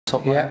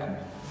top Yeah.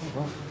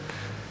 right.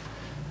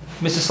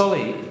 Mr.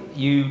 Solly,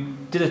 you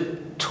did a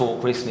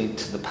talk recently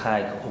to the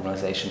PAG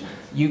organisation.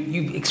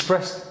 You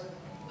expressed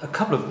a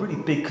couple of really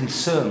big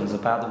concerns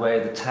about the way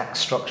the tax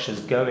structure is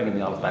going in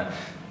the Isle of Man.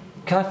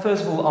 Can I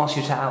first of all ask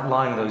you to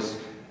outline those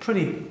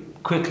pretty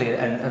quickly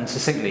and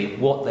succinctly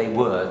what they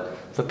were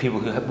for people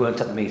who weren't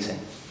at the meeting?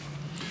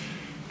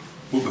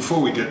 Well, before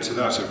we get to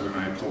that, if we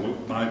may, Paul,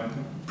 my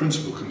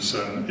principal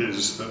concern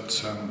is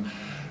that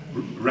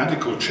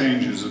radical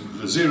changes,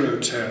 the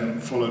 010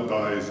 followed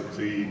by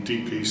the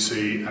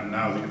DPC and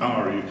now the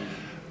RE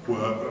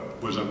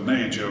was a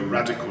major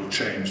radical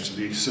change to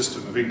the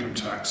system of income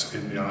tax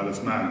in the Isle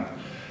of Man.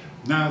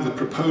 Now the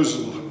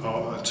proposal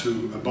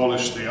to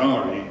abolish the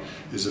RE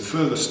is a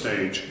further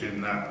stage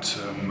in that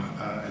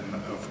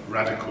of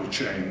radical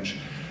change,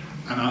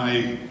 and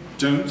I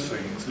don't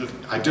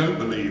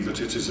believe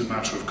that it is a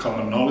matter of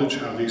common knowledge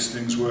how these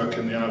things work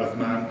in the Isle of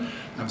Man,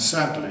 and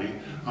sadly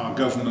our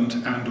government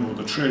and or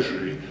the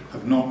Treasury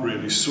have not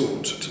really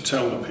sought to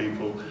tell the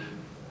people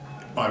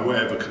by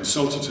way of a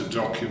consultative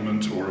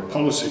document or a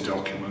policy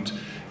document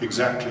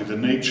exactly the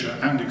nature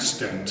and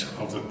extent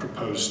of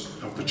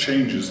the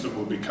changes that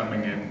will be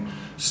coming in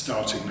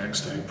starting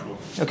next April.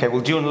 Okay,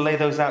 well, do you want to lay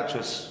those out to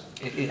us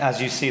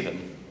as you see them?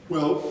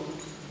 Well,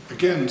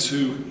 again,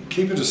 to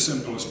keep it as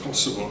simple as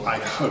possible, I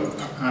hope,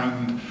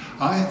 and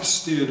I have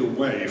steered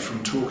away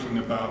from talking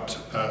about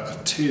a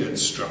tiered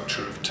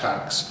structure of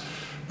tax,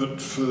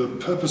 but for the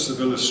purpose of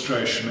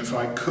illustration, if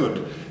I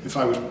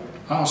was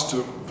asked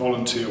to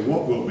volunteer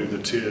what will be the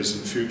tiers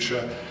in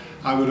future,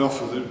 I would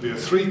offer that it be a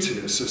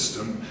three-tier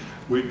system,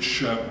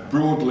 which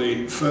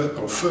broadly,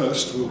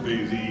 first will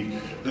be the,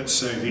 let's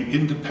say, the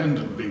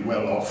independently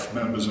well-off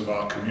members of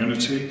our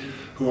community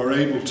who are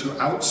able to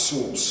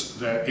outsource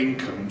their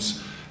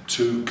incomes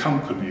to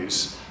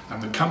companies,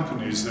 and the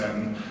companies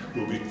then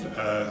will be,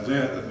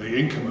 the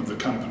income of the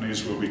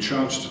companies will be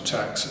charged to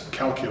tax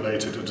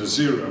calculated at a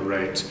zero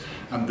rate,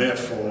 and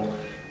therefore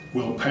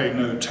will pay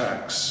no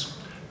tax.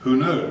 Who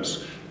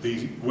knows?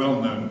 The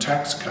well-known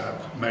tax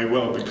cap may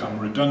well become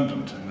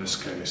redundant in this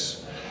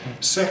case.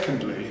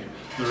 Secondly,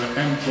 there are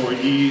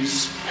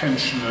employees,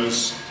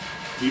 pensioners,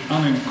 the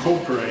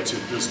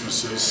unincorporated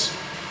businesses.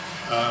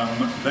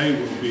 They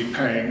will be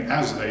paying,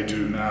 as they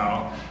do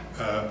now,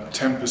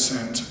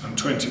 10% and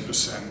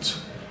 20%.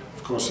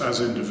 Of course, as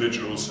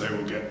individuals, they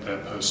will get their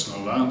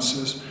personal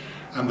allowances.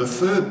 And the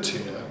third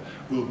tier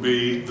will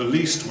be the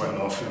least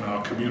well-off in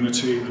our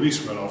community, the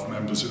least well-off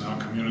members in our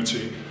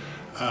community,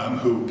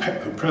 who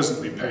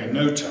presently pay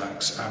no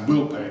tax and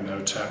will pay no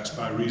tax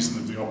by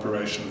reason of the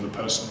operation of the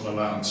personal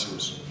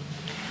allowances.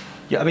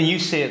 Yeah, I mean, you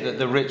see it that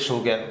the rich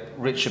will get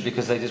richer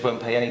because they just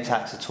won't pay any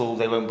tax at all.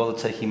 They won't bother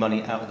taking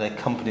money out of their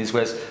companies,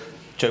 whereas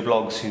Joe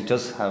Bloggs, who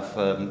does have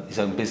his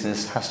own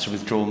business, has to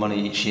withdraw money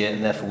each year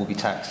and therefore will be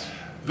taxed.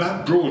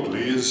 That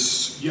broadly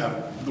is, yeah,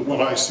 what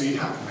I see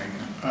happening.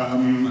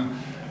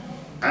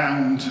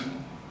 And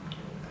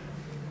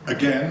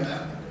again,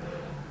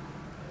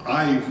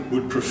 I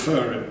would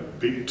prefer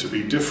it to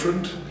be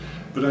different,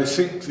 but I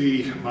think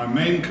my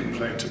main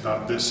complaint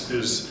about this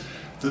is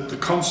that the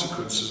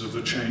consequences of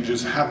the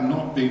changes have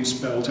not been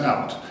spelt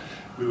out.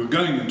 We were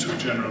going into a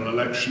general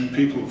election,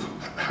 people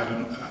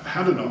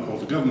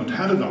the government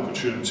had an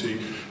opportunity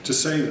to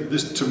say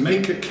that to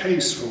make a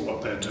case for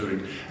what they're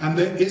doing, and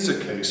there is a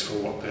case for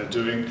what they're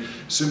doing,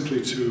 simply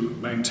to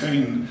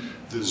maintain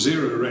the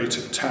zero rate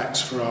of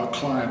tax for our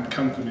client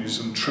companies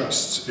and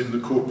trusts in the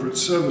corporate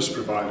service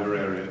provider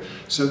area.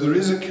 So there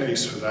is a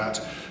case for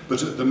that,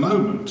 but at the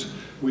moment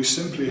we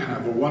simply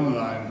have a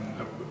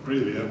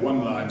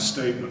one-line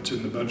statement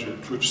in the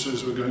budget which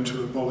says we're going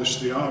to abolish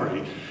the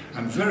RE,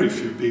 and very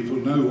few people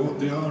know what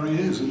the RE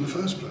is in the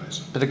first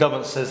place. But the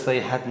government says they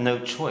had no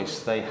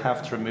choice. They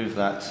have to remove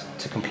that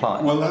to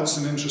comply. Well, that's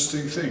an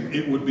interesting thing.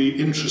 It would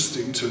be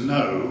interesting to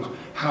know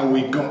how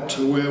we got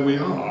to where we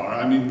are.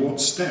 I mean,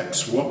 what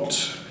steps,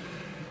 what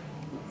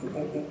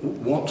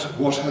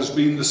has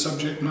been the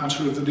subject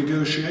matter of the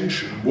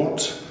negotiation?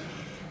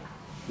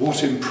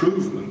 What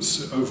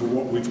improvements over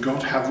what we've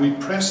got have we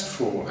pressed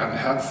for,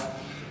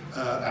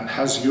 and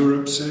has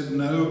Europe said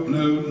no,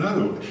 no,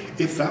 no?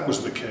 If that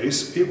was the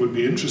case, it would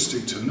be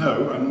interesting to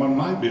know, and one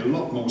might be a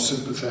lot more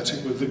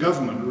sympathetic with the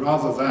government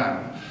rather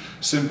than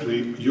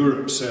simply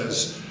Europe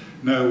says,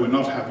 no, we're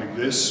not having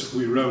this,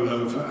 we roll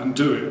over and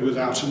do it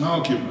without an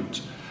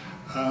argument.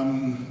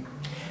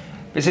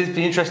 It's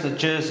interesting that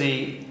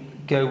Jersey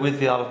go with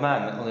the Isle of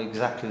Man on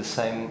exactly the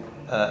same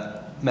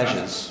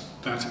measures.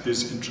 That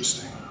is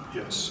interesting,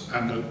 yes.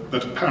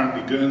 But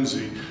apparently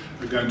Guernsey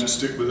are going to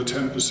stick with a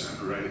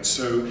 10% rate,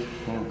 so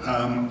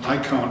I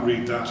can't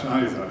read that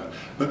either.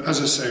 But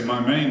as I say, my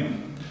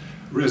main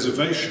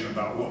reservation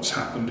about what's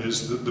happened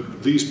is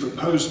that these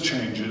proposed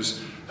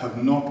changes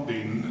have not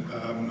been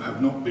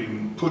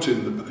put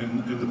in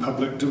the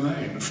public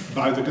domain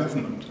by the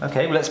government.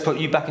 Okay, well, let's put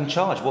you back in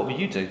charge. What will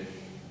you do?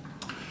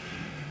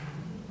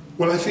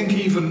 Well, I think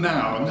even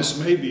now, and this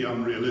may be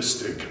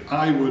unrealistic,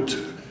 I would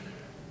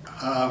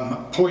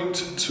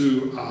point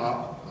to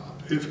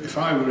if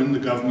I were in the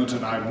government,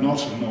 and I'm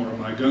not, and nor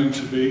am I going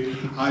to be,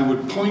 I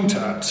would point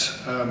at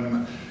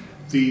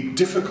the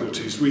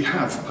difficulties we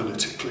have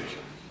politically.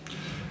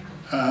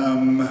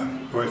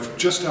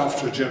 Just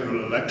after a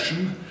general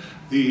election,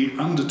 the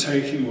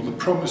undertaking or the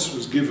promise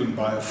was given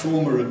by a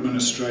former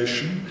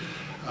administration.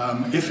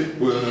 If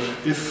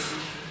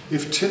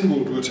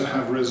Tynwald were to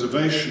have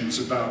reservations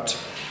about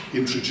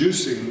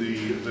introducing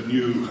the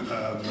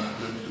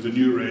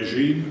new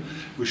regime,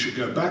 we should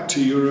go back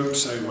to Europe,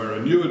 say we're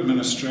a new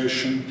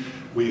administration,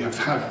 we have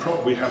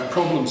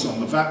problems on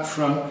the VAT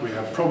front, we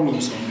have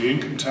problems on the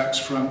income tax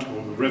front,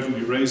 or the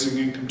revenue raising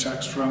income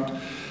tax front.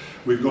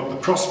 We've got the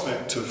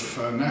prospect of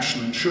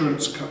national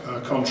insurance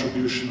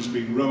contributions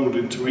being rolled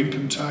into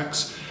income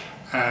tax,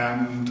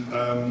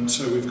 and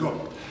so we've got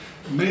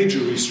major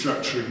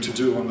restructuring to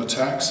do on the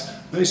tax.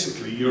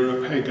 Basically,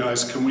 Europe, hey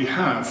guys, can we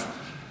have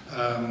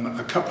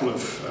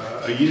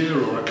a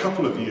year or a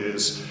couple of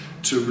years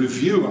to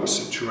review our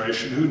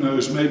situation? Who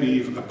knows, maybe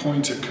even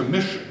appoint a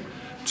commission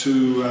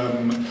to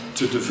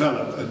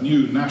develop a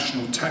new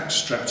national tax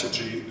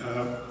strategy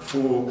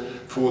for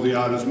the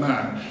Isle of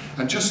Man.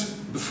 And just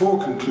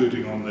before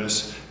concluding on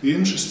this, the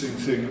interesting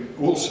thing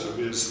also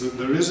is that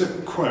there is a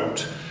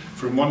quote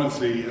from one of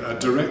the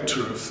director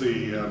of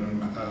the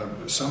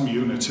some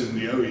unit in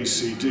the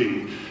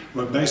OECD,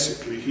 where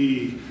basically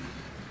he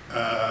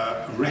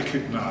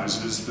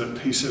recognises that,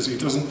 he says he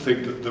doesn't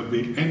think that there'll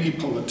be any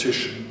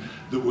politician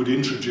that would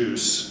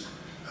introduce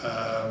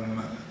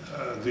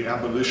the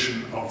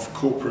abolition of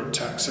corporate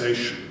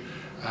taxation,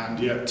 and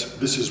yet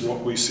this is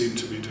what we seem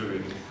to be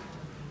doing.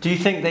 Do you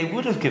think they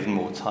would have given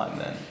more time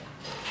then?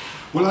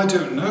 Well, I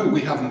don't know.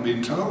 We haven't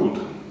been told.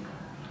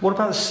 What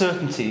about the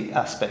certainty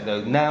aspect,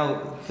 though?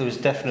 Now there is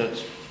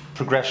definite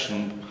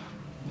progression.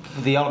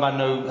 The Isle of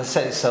Man has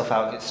set itself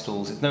out its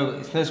stalls. It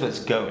knows where it's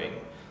going.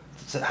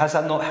 So has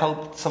that not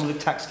helped some of the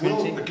tax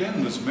community? Well,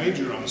 again, there's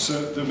major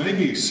uncertainty. There may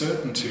be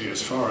certainty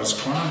as far as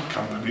client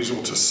companies,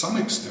 or to some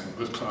extent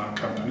with client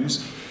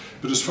companies,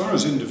 but as far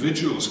as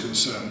individuals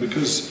concerned,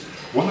 because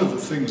one of the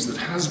things that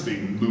has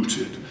been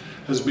mooted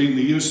has been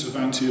the use of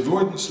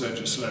anti-avoidance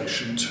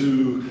legislation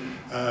to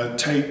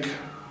take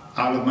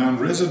Isle of Man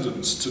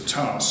residents to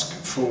task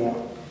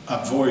for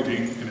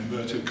avoiding, in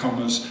inverted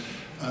commas,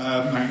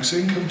 Manx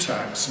income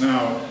tax.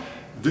 Now,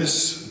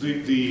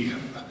 the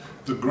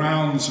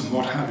grounds and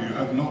what have you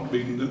have not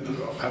been,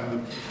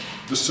 and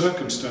the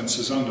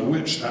circumstances under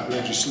which that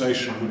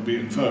legislation would be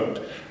invoked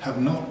have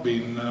not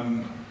been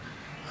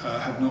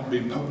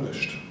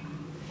published.